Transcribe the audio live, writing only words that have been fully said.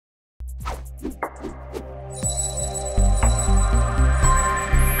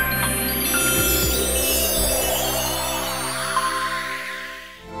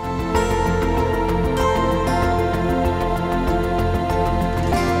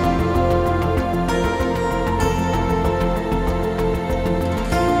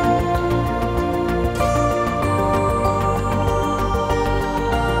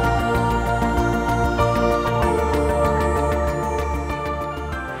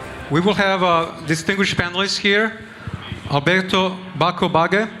We will have distinguished panelists here. Alberto Baco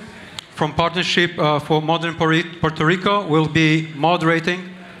Bague from Partnership for Modern Puerto Rico will be moderating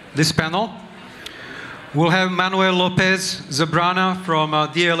this panel. We'll have Manuel Lopez-Zambrana from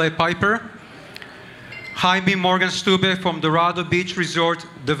DLA Piper, Jaime Morgan-Stubbe from Dorado Beach Resort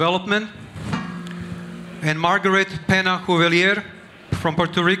Development, and Margaret Pena Juvelier from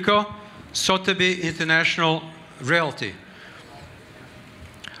Puerto Rico, Sotheby International Realty.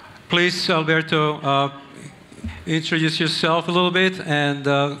 Please, Alberto, introduce yourself a little bit, and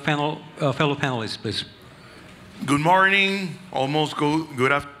fellow panelists, please. Good morning, almost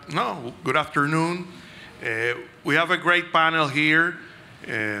good afternoon. We have a great panel here,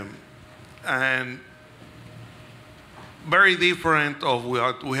 and very different of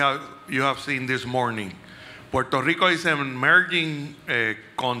what you have seen this morning. Puerto Rico is an emerging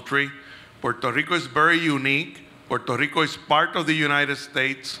country. Puerto Rico is very unique. Puerto Rico is part of the United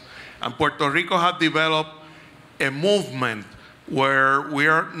States, and Puerto Rico has developed a movement where we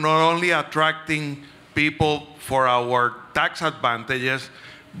are not only attracting people for our tax advantages,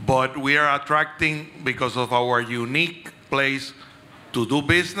 but we are attracting because of our unique place to do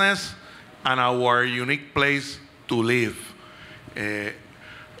business and our unique place to live.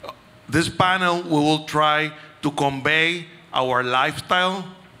 This panel, we will try to convey our lifestyle,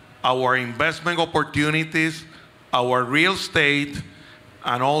 our investment opportunities, our real estate,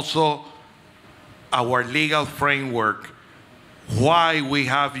 and also our legal framework, why we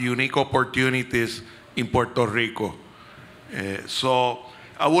have unique opportunities in Puerto Rico. So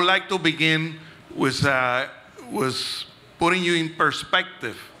I would like to begin with putting you in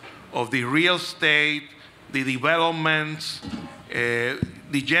perspective of the real estate, the developments,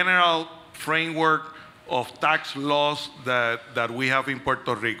 the general framework of tax laws that we have in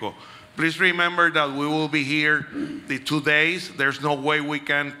Puerto Rico. Please remember that we will be here the 2 days. There's no way we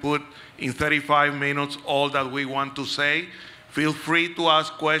can put in 35 minutes all that we want to say. Feel free to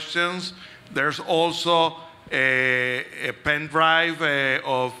ask questions. There's also a pen drive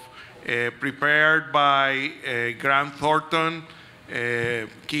prepared by Grant Thornton,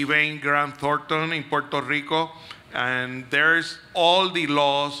 Keybank Grant Thornton in Puerto Rico. And there's all the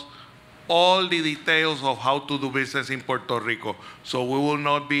laws, all the details of how to do business in Puerto Rico. So we will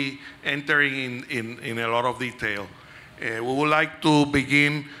not be entering in a lot of detail. We would like to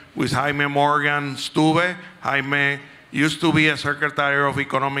begin with Jaime Morgan-Stubbe. Jaime used to be a Secretary of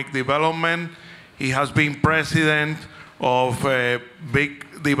Economic Development. He has been president of a big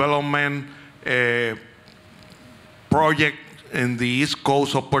development project in the east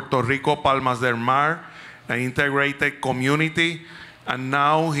coast of Puerto Rico, Palmas del Mar, an integrated community. And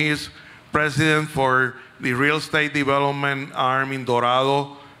now he's president for the real estate development arm in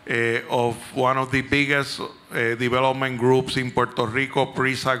Dorado of one of the biggest development groups in Puerto Rico,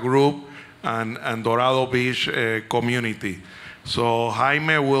 Prisa Group, and Dorado Beach community. So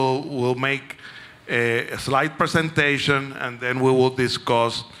Jaime will make a slide presentation, and then we will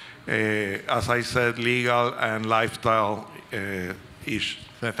discuss, as I said, legal and lifestyle issues.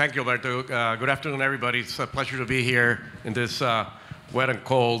 Thank you, Alberto. Good afternoon, everybody. It's a pleasure to be here in this wet and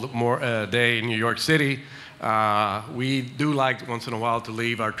cold day in New York City. We do like once in a while to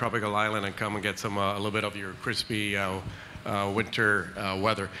leave our tropical island and come and get some a little bit of your crispy winter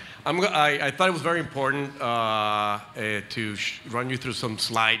weather. I thought it was very important to run you through some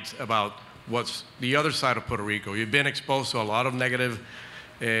slides about what's the other side of Puerto Rico. You've been exposed to a lot of negative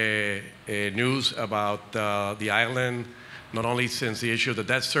news about the island, not only since the issue of the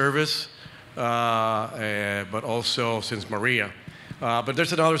debt service, but also since Maria. But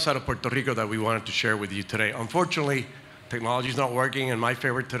there's another side of Puerto Rico that we wanted to share with you today. Unfortunately, technology is not working in my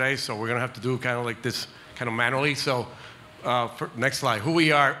favor today, so we're going to have to do kind of like this kind of manually. So next slide. Who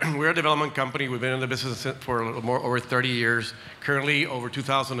we are. We're a development company. We've been in the business for a little more over 30 years. Currently, over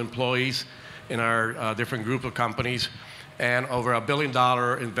 2,000 employees in our different group of companies, and over $1 billion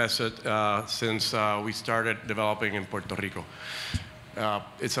invested since we started developing in Puerto Rico.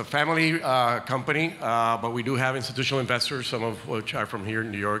 It's a family company, but we do have institutional investors, some of which are from here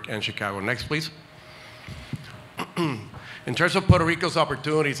in New York and Chicago. Next, please. In terms of Puerto Rico's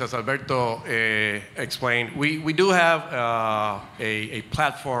opportunities, as Alberto explained, we do have a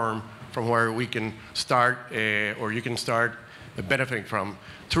platform from where we can start, or you can start benefiting from.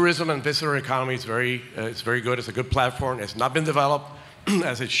 Tourism and visitor economy is it's very good. It's a good platform. It's not been developed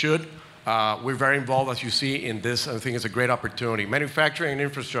as it should. We're very involved, as you see, in this. I think it's a great opportunity. Manufacturing and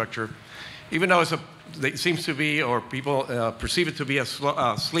infrastructure, even though it seems to be, or people perceive it to be a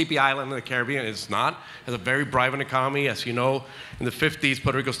sleepy island in the Caribbean, it's not. It's a very vibrant economy. As you know, in the 50s,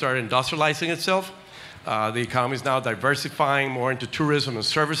 Puerto Rico started industrializing itself. The economy is now diversifying more into tourism and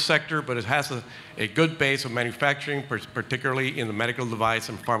service sector, but it has a good base of manufacturing, particularly in the medical device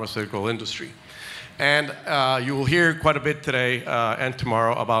and pharmaceutical industry. And you will hear quite a bit today and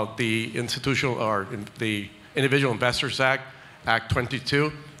tomorrow about the the Individual Investors Act, Act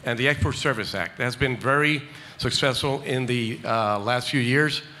 22, and the Export Service Act. That has been very successful in the last few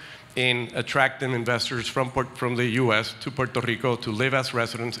years in attracting investors from the U.S. to Puerto Rico to live as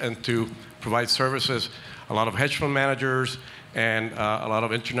residents and to provide services. A lot of hedge fund managers and a lot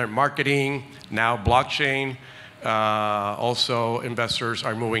of internet marketing, now blockchain. Also, investors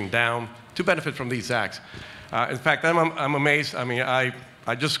are moving down to benefit from these acts. In fact, I'm amazed. I mean,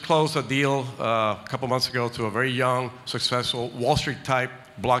 I just closed a deal a couple months ago to a very young, successful Wall Street type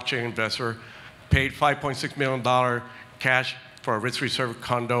blockchain investor, paid $5.6 million cash for a Ritz Reserve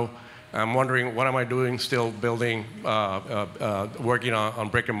condo. I'm wondering, what am I doing still building, working on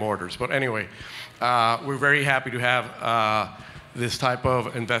brick and mortars? But anyway, we're very happy to have this type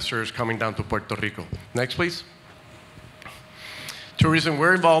of investors coming down to Puerto Rico. Next, please. Tourism,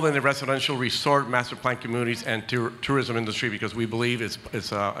 we're involved in the residential resort, master plan communities, and tourism industry because we believe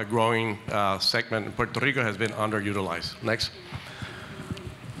it's a growing segment in Puerto Rico, has been underutilized. Next.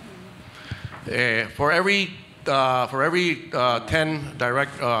 For every 10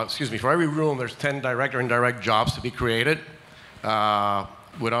 direct, for every room, there's 10 direct or indirect jobs to be created.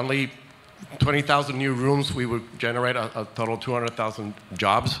 With only 20,000 new rooms, we would generate a total of 200,000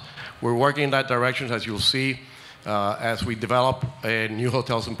 jobs. We're working in that direction, as you'll see, as we develop new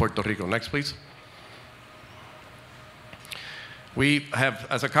hotels in Puerto Rico. Next, please. We have,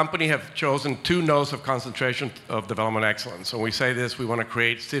 as a company, have chosen 2 nodes of concentration of development excellence. So when we say this, we want to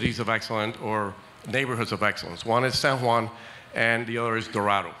create cities of excellence or neighborhoods of excellence. One is San Juan, and the other is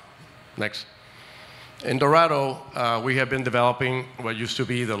Dorado. Next. In Dorado, we have been developing what used to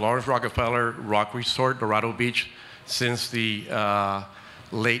be the Lawrence Rockefeller Rock Resort, Dorado Beach, since the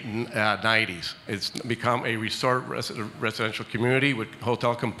late 90s. It's become a resort residential community with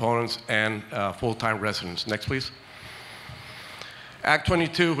hotel components and full-time residents. Next, please. Act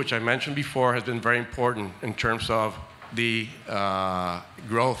 22, which I mentioned before, has been very important in terms of the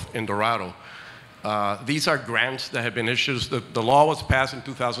growth in Dorado. These are grants that have been issued. The law was passed in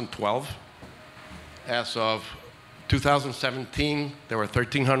 2012. As of 2017, there were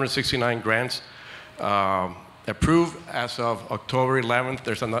 1,369 grants approved. As of October 11th,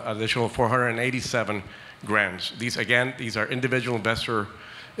 there's an additional 487 grants. These are individual investor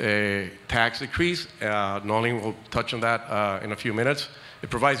tax decrees. Nolin will touch on that in a few minutes. It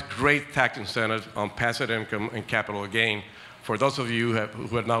provides great tax incentives on passive income and capital gain for those of you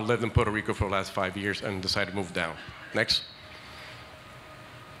who have now lived in Puerto Rico for the last 5 years and decided to move down. Next.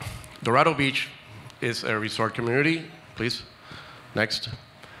 Dorado Beach is a resort community. Please. Next.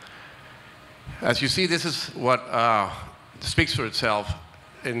 As you see, this is what speaks for itself.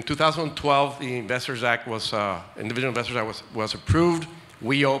 In 2012, the Investors Act was, Individual Investors Act was approved.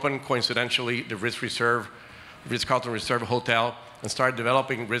 We opened, coincidentally, the Ritz-Carlton Reserve Hotel and started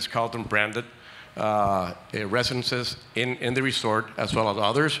developing Ritz-Carlton branded residences in the resort, as well as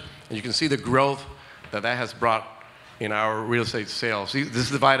others. And you can see the growth that has brought in our real estate sales. This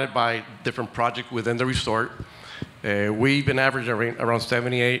is divided by different projects within the resort. We've been averaging around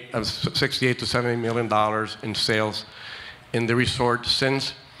 68 to $70 million in sales in the resort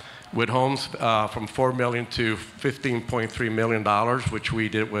since, with homes from $4 million to $15.3 million, which we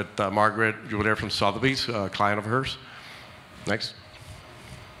did with Margaret, Juvelier from Sotheby's, a client of hers. Next.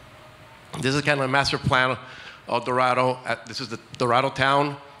 This is kind of a master plan of Dorado. This is the Dorado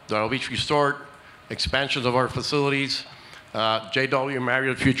town, Dorado Beach Resort, expansions of our facilities, JW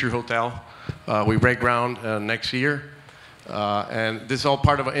Marriott Future Hotel. We break ground next year. And this is all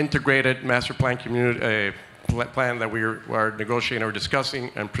part of an integrated master plan community plan that we are negotiating or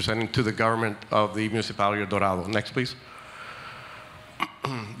discussing and presenting to the government of the municipality of Dorado. Next, please.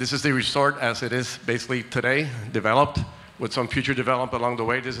 This is the resort as it is basically today, developed with some future development along the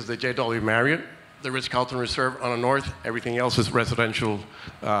way. This is the JW Marriott, the Ritz-Carlton Reserve on the north. Everything else is residential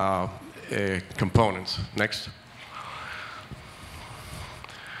components. Next.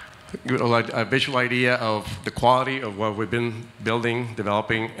 A visual idea of the quality of what we've been building,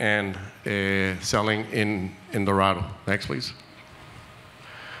 developing, and selling in Dorado. Next, please.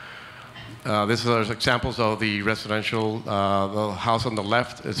 This is examples of the residential. The house on the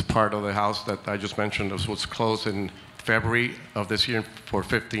left is part of the house that I just mentioned. This was closed in February of this year for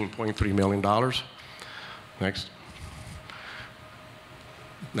 $15.3 million. Next.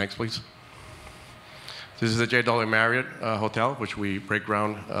 Next, please. This is the JW Marriott Hotel, which we break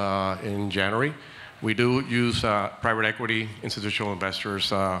ground in January. We do use private equity, institutional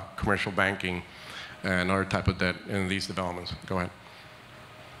investors, commercial banking and other type of debt in these developments. Go ahead.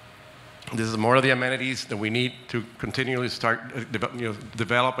 This is more of the amenities that we need to continually start,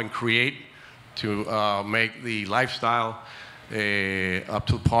 develop and create to make the lifestyle up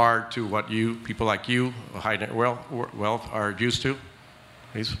to par to what people like you, high net wealth, are used to.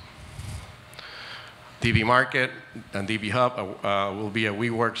 Please. DB Market and DB Hub will be a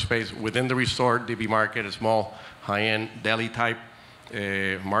WeWork space within the resort. DB Market, a small, high-end deli type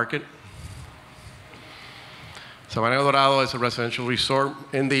market. Sabana Dorado is a residential resort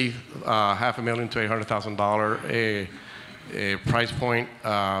in the $500,000 to $800,000 price point.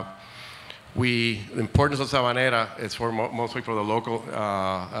 The importance of Sabanera is mostly for the local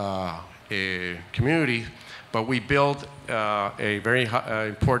community, but we built a very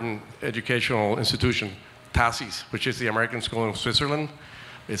important educational institution, TASIS, which is the American School in Switzerland.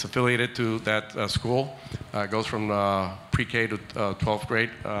 It's affiliated to that school. It goes from pre-K to 12th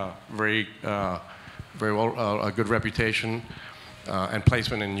grade. Very well, a good reputation and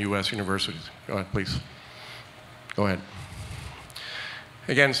placement in U.S. universities. Go ahead, please. Go ahead.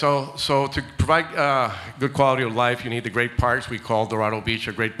 Again, so to provide good quality of life, you need the great parks. We call Dorado Beach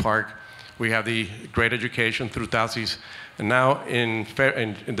a great park. We have the great education through TASIS. And now in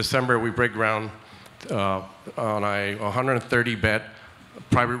December, we break ground on a 130-bed,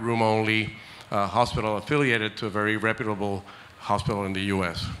 private room only hospital affiliated to a very reputable hospital in the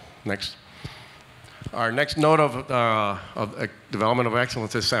U.S. Next. Our next node of development of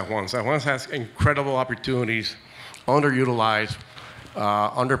excellence is San Juan. San Juan has incredible opportunities, underutilized,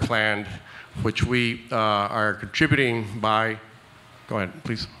 underplanned, which we are contributing by, go ahead,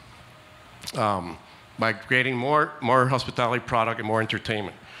 please, by creating more hospitality product and more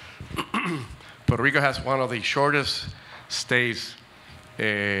entertainment. Puerto Rico has one of the shortest stays,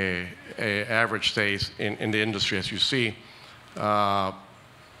 average stays in the industry, as you see.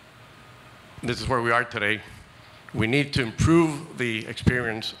 This is where we are today. We need to improve the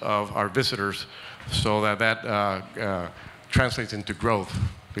experience of our visitors so that translates into growth,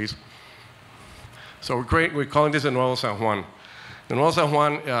 please. So we're calling this Nuevo San Juan. In Nuevo San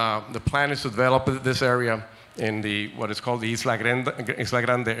Juan, the plan is to develop this area in what is called the Isla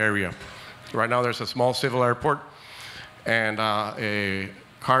Grande area. Right now there's a small civil airport and a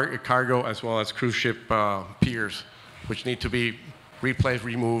cargo as well as cruise ship piers, which need to be replaced,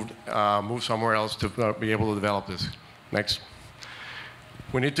 removed, moved somewhere else to be able to develop this. Next.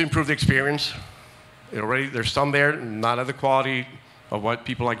 We need to improve the experience. There's some there, not at the quality of what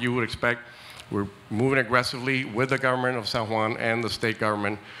people like you would expect. We're moving aggressively with the government of San Juan and the state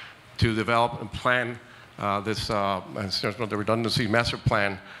government to develop and plan this the redundancy master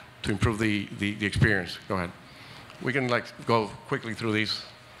plan to improve the experience. Go ahead. We can go quickly through these.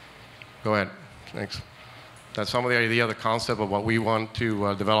 Go ahead. Thanks. That's some of the idea, the concept of what we want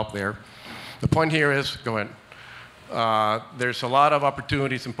to develop there. The point here is, go ahead. There's a lot of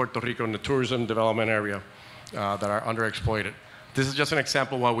opportunities in Puerto Rico in the tourism development area that are underexploited. This is just an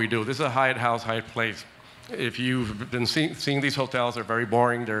example of what we do. This is a Hyatt house, Hyatt place. If you've been seeing these hotels, they're very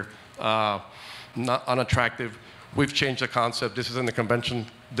boring, they're not unattractive. We've changed the concept. This is in the convention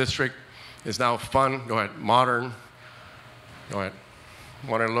district. It's now fun, go ahead, modern, go ahead,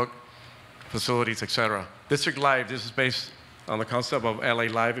 modern look, facilities, etc. District Live, this is based on the concept of LA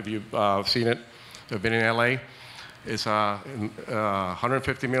Live, if you've seen it, you've been in LA. It's a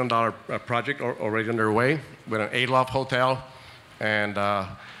 $150 million project already underway with an 8-loft hotel and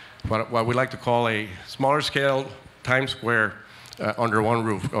what we like to call a smaller scale Times Square under one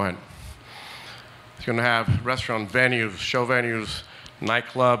roof. Go ahead. It's going to have restaurant venues, show venues,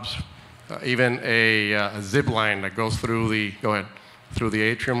 nightclubs, even a zip line that goes through through the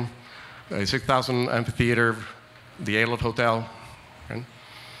atrium, a 6,000 amphitheater, the 8-loft hotel. Okay.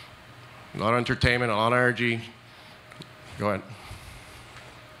 A lot of entertainment, a lot of energy. Go ahead.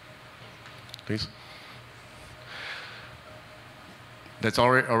 Please. That's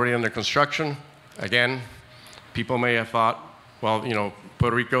already under construction. Again, people may have thought, well, you know,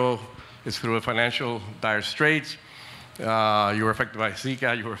 Puerto Rico is through a financial dire straits. You were affected by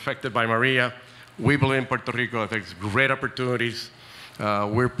Zika, you were affected by Maria. We believe in Puerto Rico. I think it's great opportunities.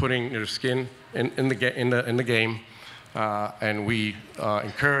 We're putting your skin in the game, and we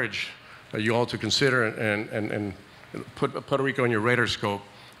encourage you all to consider and put Puerto Rico in your radar scope,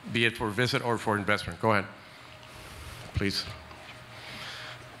 be it for visit or for investment. Go ahead, please.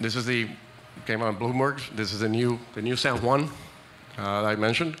 This is came on Bloomberg. This is the new San Juan that I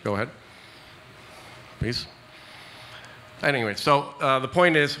mentioned. Go ahead, please. Anyway, so the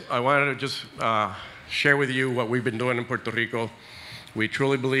point is, I wanted to just share with you what we've been doing in Puerto Rico. We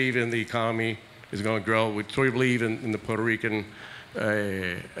truly believe in the economy is going to grow. We truly believe in the Puerto Rican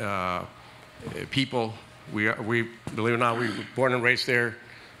people. We, believe it or not, we were born and raised there,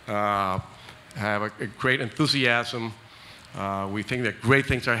 have a great enthusiasm. We think that great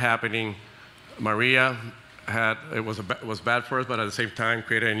things are happening. Maria was bad for us, but at the same time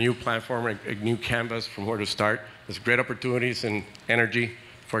created a new platform, a new canvas from where to start. There's great opportunities in energy,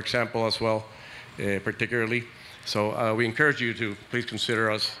 for example, as well, particularly. So we encourage you to please consider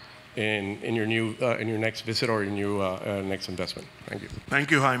us in your next visit or in your next investment. Thank you.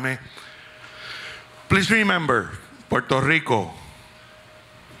 Thank you, Jaime. Please remember, Puerto Rico,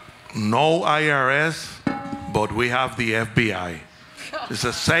 no IRS, but we have the FBI. It's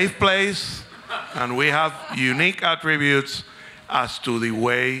a safe place, and we have unique attributes as to the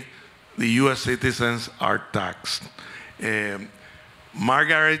way the U.S. citizens are taxed.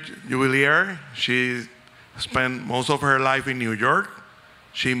 Margaret Juvelier, she spent most of her life in New York.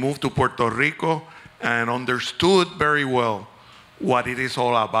 She moved to Puerto Rico and understood very well what it is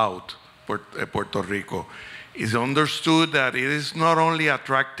all about, Puerto Rico. It's understood that it is not only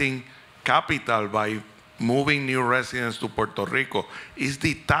attracting capital by moving new residents to Puerto Rico, it's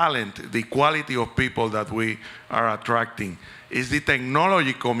the talent, the quality of people that we are attracting. It's the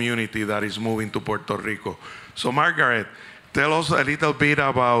technology community that is moving to Puerto Rico. So Margaret, tell us a little bit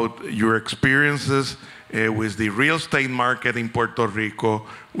about your experiences with the real estate market in Puerto Rico,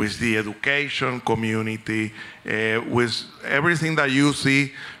 with the education community, with everything that you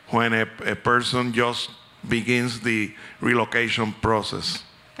see when a person just begins the relocation process.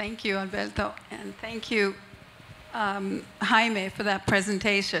 Thank you, Alberto, and thank you, Jaime, for that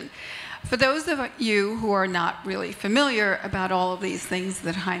presentation. For those of you who are not really familiar about all of these things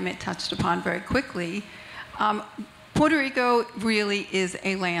that Jaime touched upon very quickly, Puerto Rico really is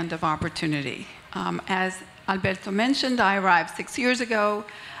a land of opportunity. As Alberto mentioned, I arrived 6 years ago.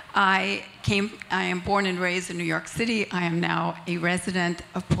 I am born and raised in New York City. I am now a resident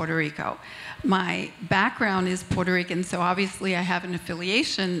of Puerto Rico. My background is Puerto Rican, so obviously I have an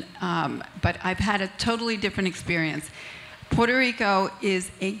affiliation, but I've had a totally different experience. Puerto Rico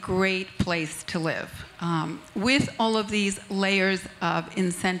is a great place to live. With all of these layers of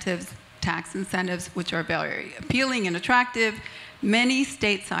incentives, tax incentives, which are very appealing and attractive, many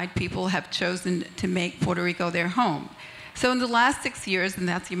stateside people have chosen to make Puerto Rico their home. So in the last 6 years, and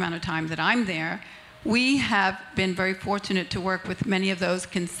that's the amount of time that I'm there, we have been very fortunate to work with many of those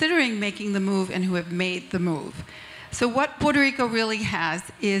considering making the move and who have made the move. So what Puerto Rico really has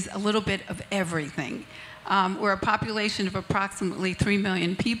is a little bit of everything. We're a population of approximately 3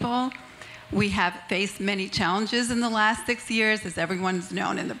 million people. We have faced many challenges in the last 6 years, as everyone's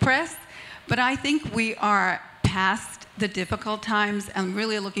known in the press, but I think we are past the difficult times and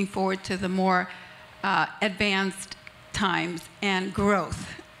really looking forward to the more advanced times and growth.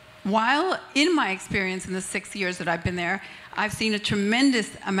 While in my experience in the 6 years that I've been there, I've seen a tremendous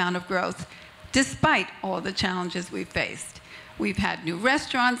amount of growth despite all the challenges we've faced. We've had new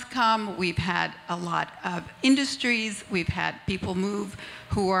restaurants come, we've had a lot of industries, we've had people move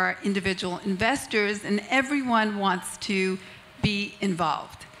who are individual investors, and everyone wants to be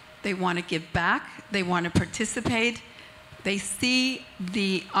involved. They want to give back, they want to participate, they see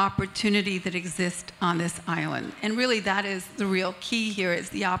the opportunity that exists on this island. And really that is the real key here, is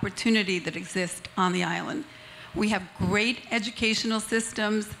the opportunity that exists on the island. We have great educational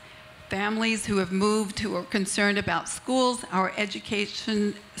systems, families who have moved, who are concerned about schools. Our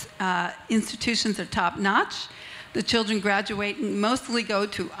education institutions are top-notch. The children graduating mostly go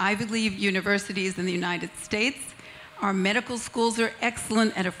to Ivy League universities in the United States. Our medical schools are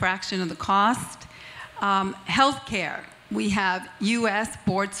excellent at a fraction of the cost. Healthcare. We have US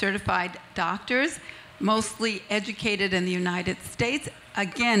board-certified doctors, mostly educated in the United States,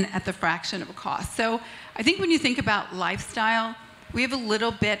 again, at the fraction of a cost. So I think when you think about lifestyle, we have a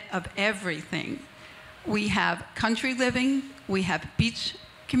little bit of everything. We have country living, we have beach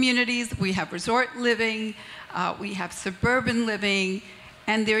communities, we have resort living, we have suburban living,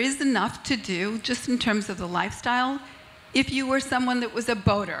 and there is enough to do just in terms of the lifestyle. If you were someone that was a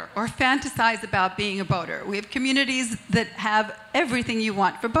boater or fantasize about being a boater, we have communities that have everything you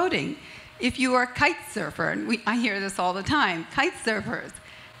want for boating. If you are a kite surfer, and I hear this all the time, kite surfers,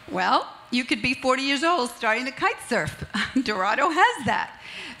 well, you could be 40 years old starting to kite surf. Dorado has that.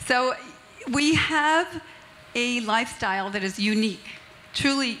 So we have a lifestyle that is unique,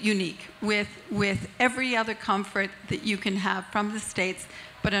 truly unique, with every other comfort that you can have from the States,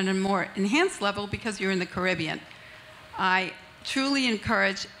 but on a more enhanced level because you're in the Caribbean. I truly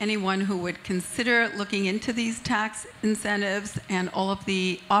encourage anyone who would consider looking into these tax incentives and all of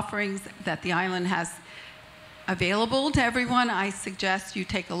the offerings that the island has available to everyone. I suggest you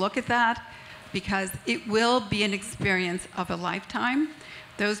take a look at that because it will be an experience of a lifetime.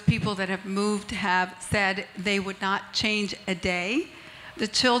 Those people that have moved have said they would not change a day. The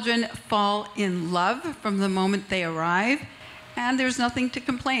children fall in love from the moment they arrive, and there's nothing to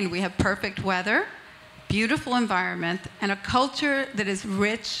complain. We have perfect weather, beautiful environment, and a culture that is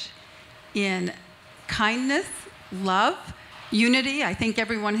rich in kindness, love, unity. I think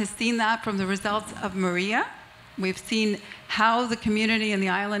everyone has seen that from the results of Maria. We've seen how the community and the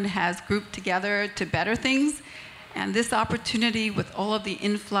island has grouped together to better things. And this opportunity with all of the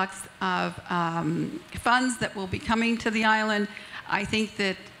influx of funds that will be coming to the island, I think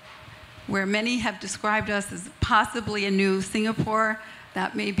that where many have described us as possibly a new Singapore,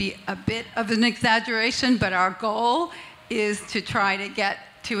 that may be a bit of an exaggeration, but our goal is to try to get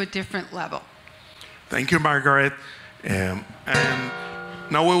to a different level. Thank you, Margaret. And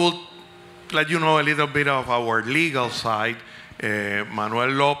now we will let you know a little bit of our legal side.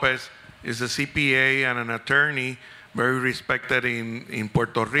 Manuel Lopez is a CPA and an attorney, very respected in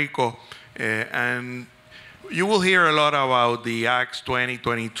Puerto Rico. And you will hear a lot about the Acts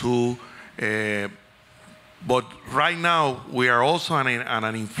 2022. But right now, we are also at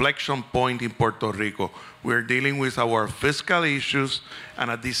an inflection point in Puerto Rico. We're dealing with our fiscal issues,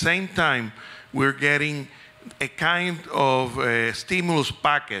 and at the same time, we're getting a kind of stimulus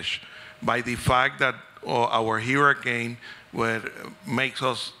package by the fact that our hurricane makes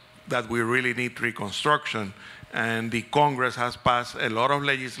us that we really need reconstruction. And the Congress has passed a lot of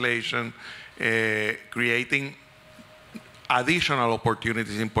legislation creating additional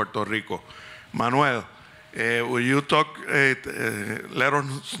opportunities in Puerto Rico. Manuel, will you talk, let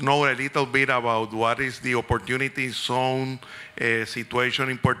us know a little bit about what is the opportunity zone situation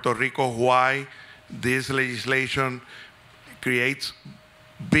in Puerto Rico, why this legislation creates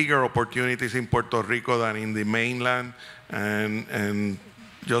bigger opportunities in Puerto Rico than in the mainland, and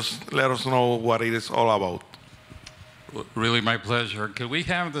just let us know what it is all about. Really, my pleasure. Could we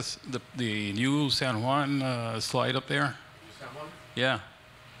have this, the new San Juan slide up there? San Juan? Yeah.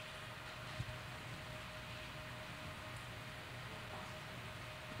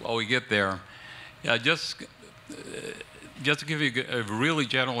 While we get there, yeah, just to give you a really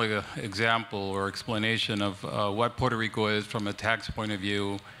general example or explanation of what Puerto Rico is from a tax point of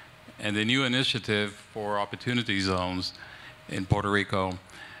view, and the new initiative for opportunity zones in Puerto Rico.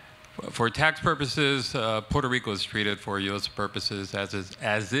 For tax purposes, Puerto Rico is treated for U.S. purposes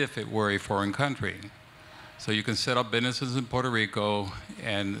as if it were a foreign country. So you can set up businesses in Puerto Rico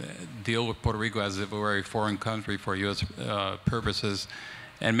and deal with Puerto Rico as if it were a foreign country for U.S. Purposes,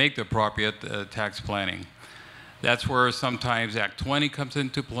 and make the appropriate tax planning. That's where sometimes Act 20 comes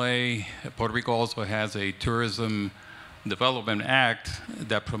into play. Puerto Rico also has a Tourism Development Act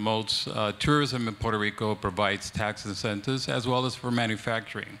that promotes tourism in Puerto Rico, provides tax incentives, as well as for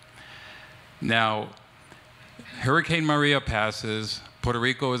manufacturing. Now, Hurricane Maria passes. Puerto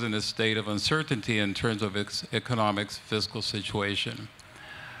Rico is in a state of uncertainty in terms of its economic fiscal situation.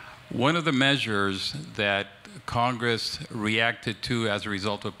 One of the measures that Congress reacted to as a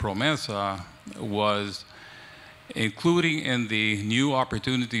result of PROMESA was including in the new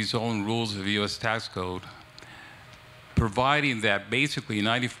Opportunity Zone rules of the U.S. tax code, providing that basically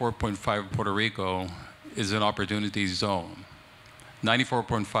 94.5% of Puerto Rico is an opportunity zone.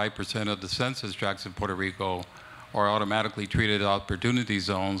 94.5% of the census tracts in Puerto Rico are automatically treated as opportunity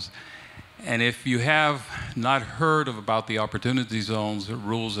zones. And if you have not heard about the opportunity zones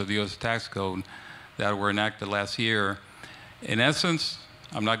rules of the U.S. tax code that were enacted last year, in essence,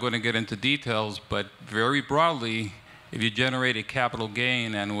 I'm not going to get into details, but very broadly, if you generate a capital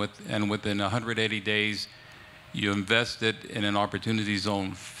gain and within 180 days you invest it in an opportunity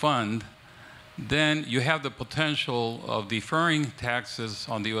zone fund, then you have the potential of deferring taxes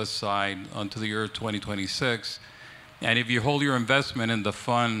on the U.S. side until the year 2026. And if you hold your investment in the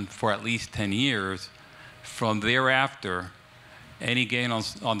fund for at least 10 years, from thereafter, any gain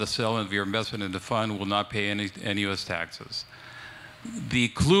on the sale of your investment in the fund will not pay any U.S. taxes. The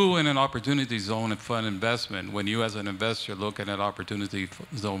clue in an opportunity zone fund investment, when you as an investor look at an opportunity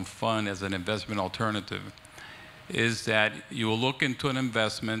zone fund as an investment alternative, is that you will look into an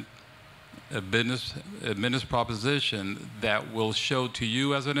investment, a business proposition that will show to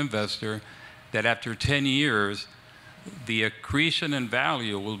you as an investor that after 10 years, the accretion in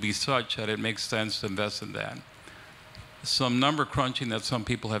value will be such that it makes sense to invest in that. Some number crunching that some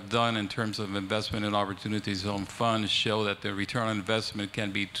people have done in terms of investment in opportunity zone funds show that the return on investment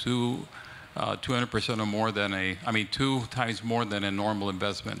can be 200% or more than 2 times more than a normal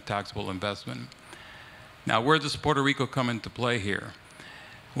investment, taxable investment. Now, where does Puerto Rico come into play here?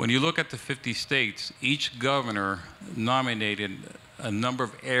 When you look at the 50 states, each governor nominated a number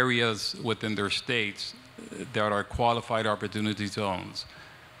of areas within their states that are qualified opportunity zones.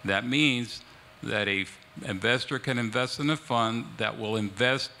 That means that a investor can invest in a fund that will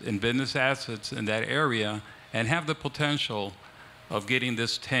invest in business assets in that area and have the potential of getting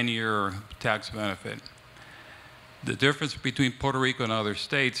this 10-year tax benefit. The difference between Puerto Rico and other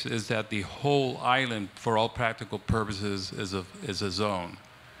states is that the whole island, for all practical purposes, is a zone,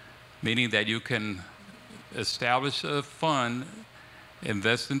 meaning that you can establish a fund,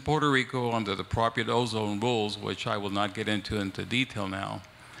 invest in Puerto Rico under the property zone rules, which I will not get into detail now.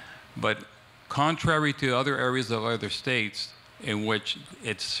 But contrary to other areas of other states in which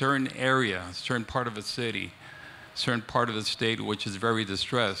it's certain area, certain part of a city, certain part of the state which is very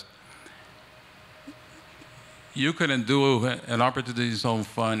distressed, you couldn't do an opportunity zone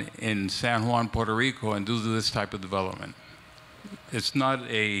fund in San Juan, Puerto Rico and do this type of development. It's not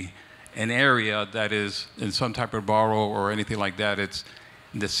an area that is in some type of borough or anything like that. It's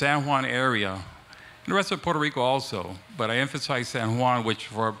the San Juan area, and the rest of Puerto Rico also, but I emphasize San Juan, which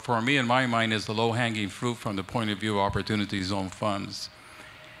for me in my mind is the low-hanging fruit from the point of view of opportunity zone funds.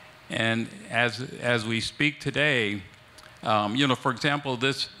 And as we speak today, you know, for example,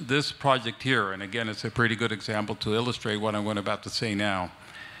 this project here, and again, it's a pretty good example to illustrate what I'm about to say now.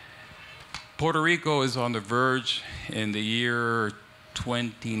 Puerto Rico is on the verge in the year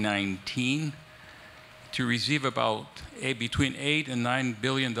 2019 to receive about between $8 and $9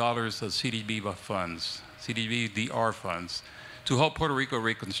 billion of CDB funds, CDBDR funds, to help Puerto Rico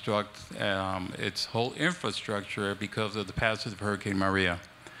reconstruct its whole infrastructure because of the passage of Hurricane Maria.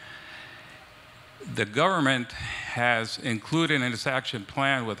 The government has included in its action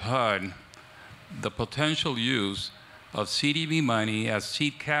plan with HUD the potential use of CDB money as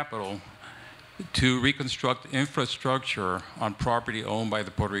seed capital to reconstruct infrastructure on property owned by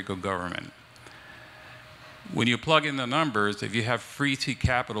the Puerto Rico government. When you plug in the numbers, if you have free seed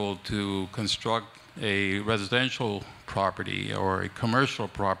capital to construct a residential property or a commercial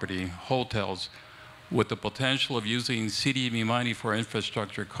property, hotels, with the potential of using CDB money for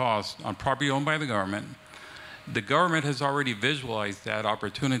infrastructure costs on property owned by the government has already visualized that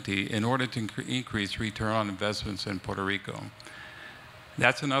opportunity in order to increase return on investments in Puerto Rico.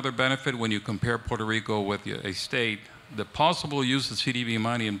 That's another benefit when you compare Puerto Rico with a state. The possible use of CDB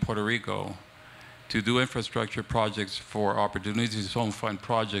money in Puerto Rico to do infrastructure projects for opportunity zone fund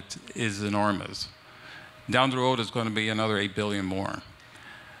projects is enormous. Down the road, it's going to be another $8 billion more.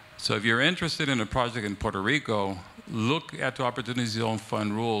 So if you're interested in a project in Puerto Rico, look at the Opportunity Zone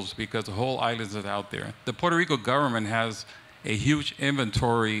Fund rules because the whole island is out there. The Puerto Rico government has a huge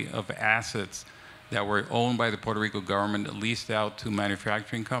inventory of assets that were owned by the Puerto Rico government, leased out to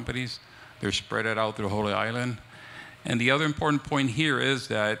manufacturing companies. They're spread out through the whole island. And the other important point here is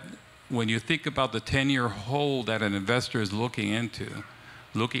that when you think about the 10-year hold that an investor is looking into,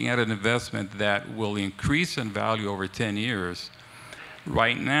 looking at an investment that will increase in value over 10 years,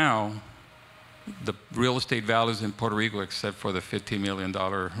 right now, the real estate values in Puerto Rico, except for the $15 million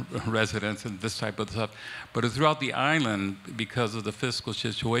residents and this type of stuff, but throughout the island, because of the fiscal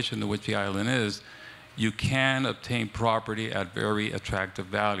situation in which the island is, you can obtain property at very attractive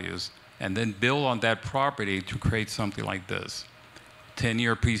values and then build on that property to create something like this.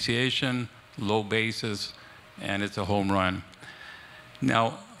 10-year appreciation, low basis, and it's a home run.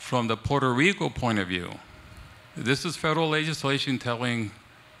 Now, from the Puerto Rico point of view, this is federal legislation telling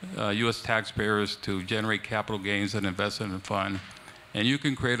U.S. taxpayers to generate capital gains and invest in a fund, and you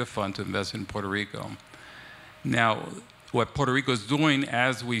can create a fund to invest in Puerto Rico. Now, what Puerto Rico is doing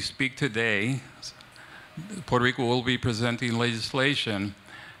as we speak today, Puerto Rico will be presenting legislation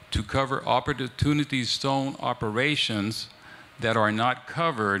to cover opportunity zone operations that are not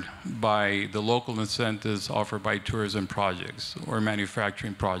covered by the local incentives offered by tourism projects or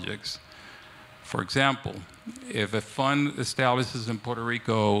manufacturing projects. For example, if a fund establishes in Puerto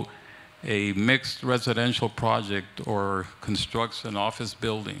Rico a mixed residential project or constructs an office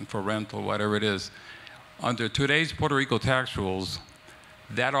building for rental, whatever it is, under today's Puerto Rico tax rules,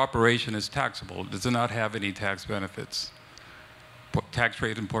 that operation is taxable. It does not have any tax benefits. Tax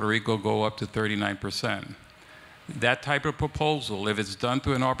rate in Puerto Rico go up to 39%. That type of proposal, if it's done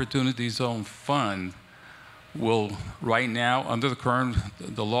through an opportunity zone fund, will right now, under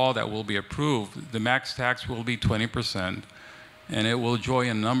the law that will be approved, the max tax will be 20%, and it will enjoy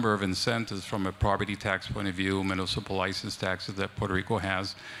a number of incentives from a property tax point of view, municipal license taxes that Puerto Rico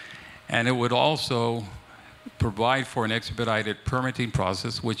has, and it would also provide for an expedited permitting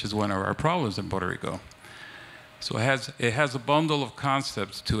process, which is one of our problems in Puerto Rico. So it has a bundle of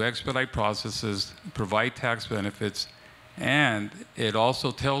concepts to expedite processes, provide tax benefits, and it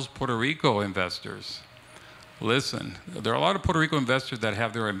also tells Puerto Rico investors, listen, there are a lot of Puerto Rico investors that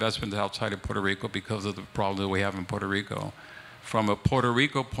have their investments outside of Puerto Rico because of the problem that we have in Puerto Rico. From a Puerto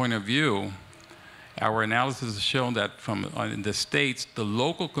Rico point of view, our analysis has shown that in the states, the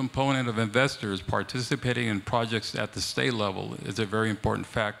local component of investors participating in projects at the state level is a very important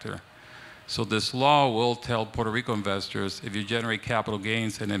factor. So this law will tell Puerto Rico investors, if you generate capital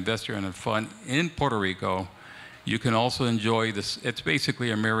gains and invest in a fund in Puerto Rico, you can also enjoy this. It's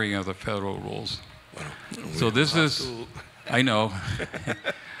basically a mirroring of the federal rules. So this is, I know.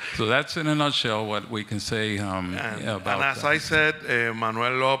 So that's in a nutshell what we can say about and as I said,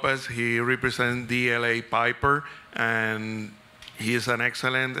 Manuel Lopez, he represents DLA Piper, and he is an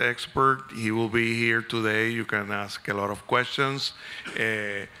excellent expert. He will be here today. You can ask a lot of questions.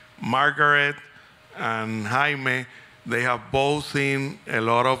 Margaret and Jaime, they have both seen a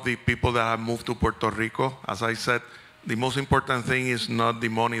lot of the people that have moved to Puerto Rico. As I said, the most important thing is not the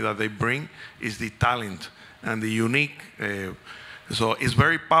money that they bring, it's the talent and the unique. So it's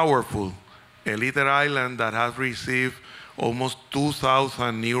very powerful. A little island that has received almost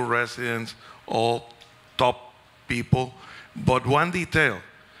 2,000 new residents, all top people. But one detail,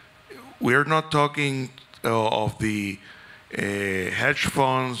 we're not talking of the hedge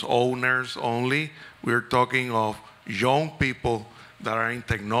funds owners only. We're talking of young people that are in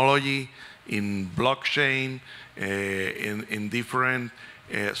technology, in blockchain, in different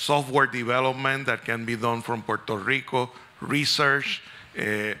software development that can be done from Puerto Rico, research.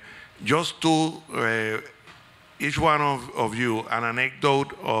 Just to each one of you, an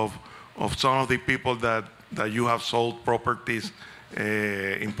anecdote of some of the people that you have sold properties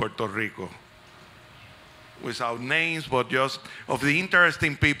in Puerto Rico. Without names, but just of the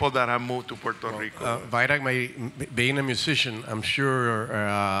interesting people that have moved to Puerto Rico. Vairag, being a musician, I'm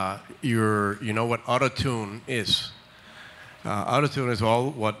sure you know what auto-tune is. Auto-tune is all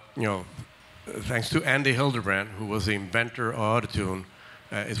what, thanks to Andy Hildebrand, who was the inventor of auto-tune,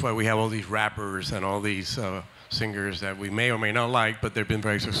 it's why we have all these rappers and all these singers that we may or may not like, but they've been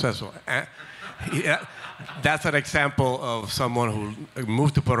very successful. Yeah, that's an example of someone who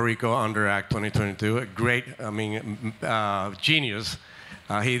moved to Puerto Rico under Act 2022, a great, genius.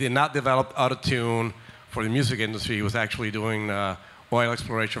 He did not develop auto-tune for the music industry. He was actually doing oil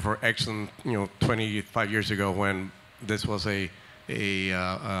exploration for Exxon, 25 years ago when this was one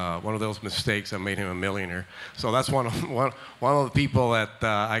of those mistakes that made him a millionaire. So that's one of the people that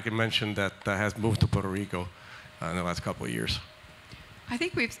I can mention that has moved to Puerto Rico in the last couple of years. I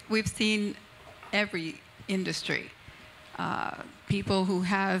think we've seen every industry. People who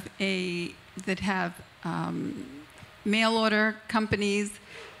have mail order companies,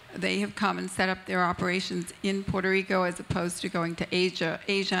 they have come and set up their operations in Puerto Rico as opposed to going to Asia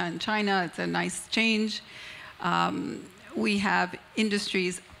and China. It's a nice change. We have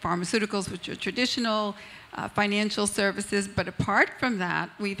industries, pharmaceuticals, which are traditional, financial services, but apart from that,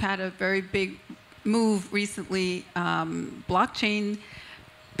 we've had a very big move recently, blockchain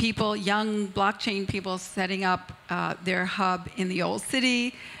people, young blockchain people setting up their hub in the old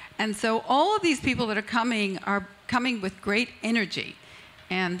city. And so all of these people that are coming with great energy,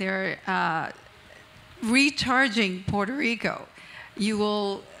 and they're recharging Puerto Rico. You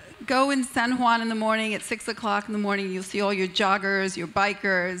will go in San Juan in the morning at 6 o'clock in the morning, you'll see all your joggers, your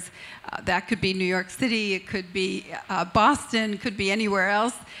bikers. That could be New York City, it could be Boston, could be anywhere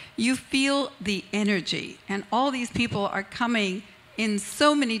else. You feel the energy, and all these people are coming in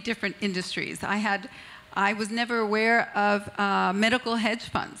so many different industries. I was never aware of medical hedge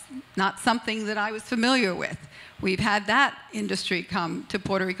funds, not something that I was familiar with. We've had that industry come to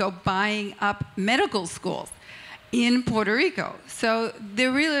Puerto Rico, buying up medical schools in Puerto Rico. So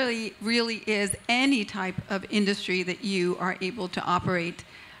there really, really is any type of industry that you are able to operate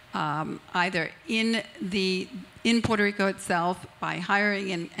either in Puerto Rico itself by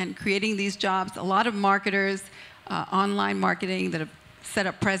hiring and creating these jobs. A lot of marketers, online marketing that have set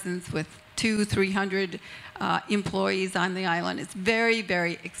up presence with 200-300 employees on the island. It's very,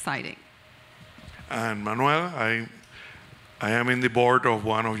 very exciting. And Manuel, I am in the board of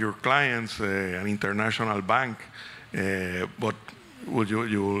one of your clients, an international bank. But would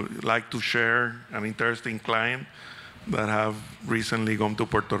you like to share an interesting client that have recently come to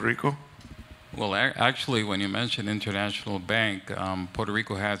Puerto Rico? Well, actually, when you mention international bank, Puerto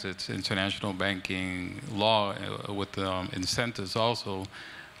Rico has its international banking law with incentives also.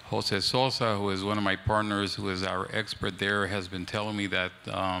 Jose Sosa, who is one of my partners, who is our expert there, has been telling me that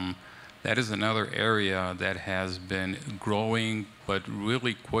that is another area that has been growing, but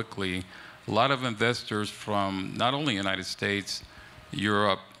really quickly. A lot of investors from not only the United States,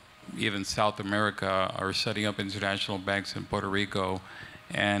 Europe, even South America are setting up international banks in Puerto Rico.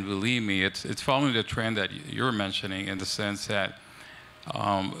 And believe me, it's following the trend that you're mentioning in the sense that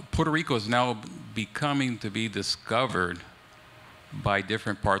Puerto Rico is now becoming to be discovered by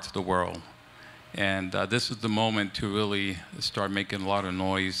different parts of the world. And this is the moment to really start making a lot of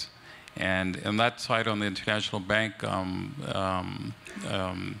noise. And on that side, on the international bank,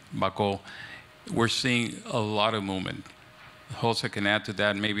 Baco, we're seeing a lot of movement. Jose can add to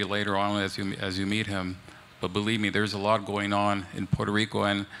that maybe later on as you meet him. But believe me, there's a lot going on in Puerto Rico.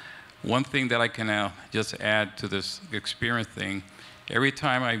 And one thing that I can just add to this experience thing, every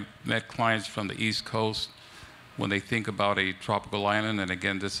time I met clients from the East Coast, when they think about a tropical island, and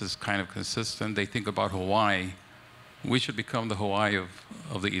again, this is kind of consistent, they think about Hawaii. We should become the Hawaii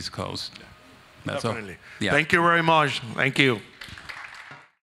of the East Coast. That's Definitely. all. Yeah. Thank you very much. Thank you.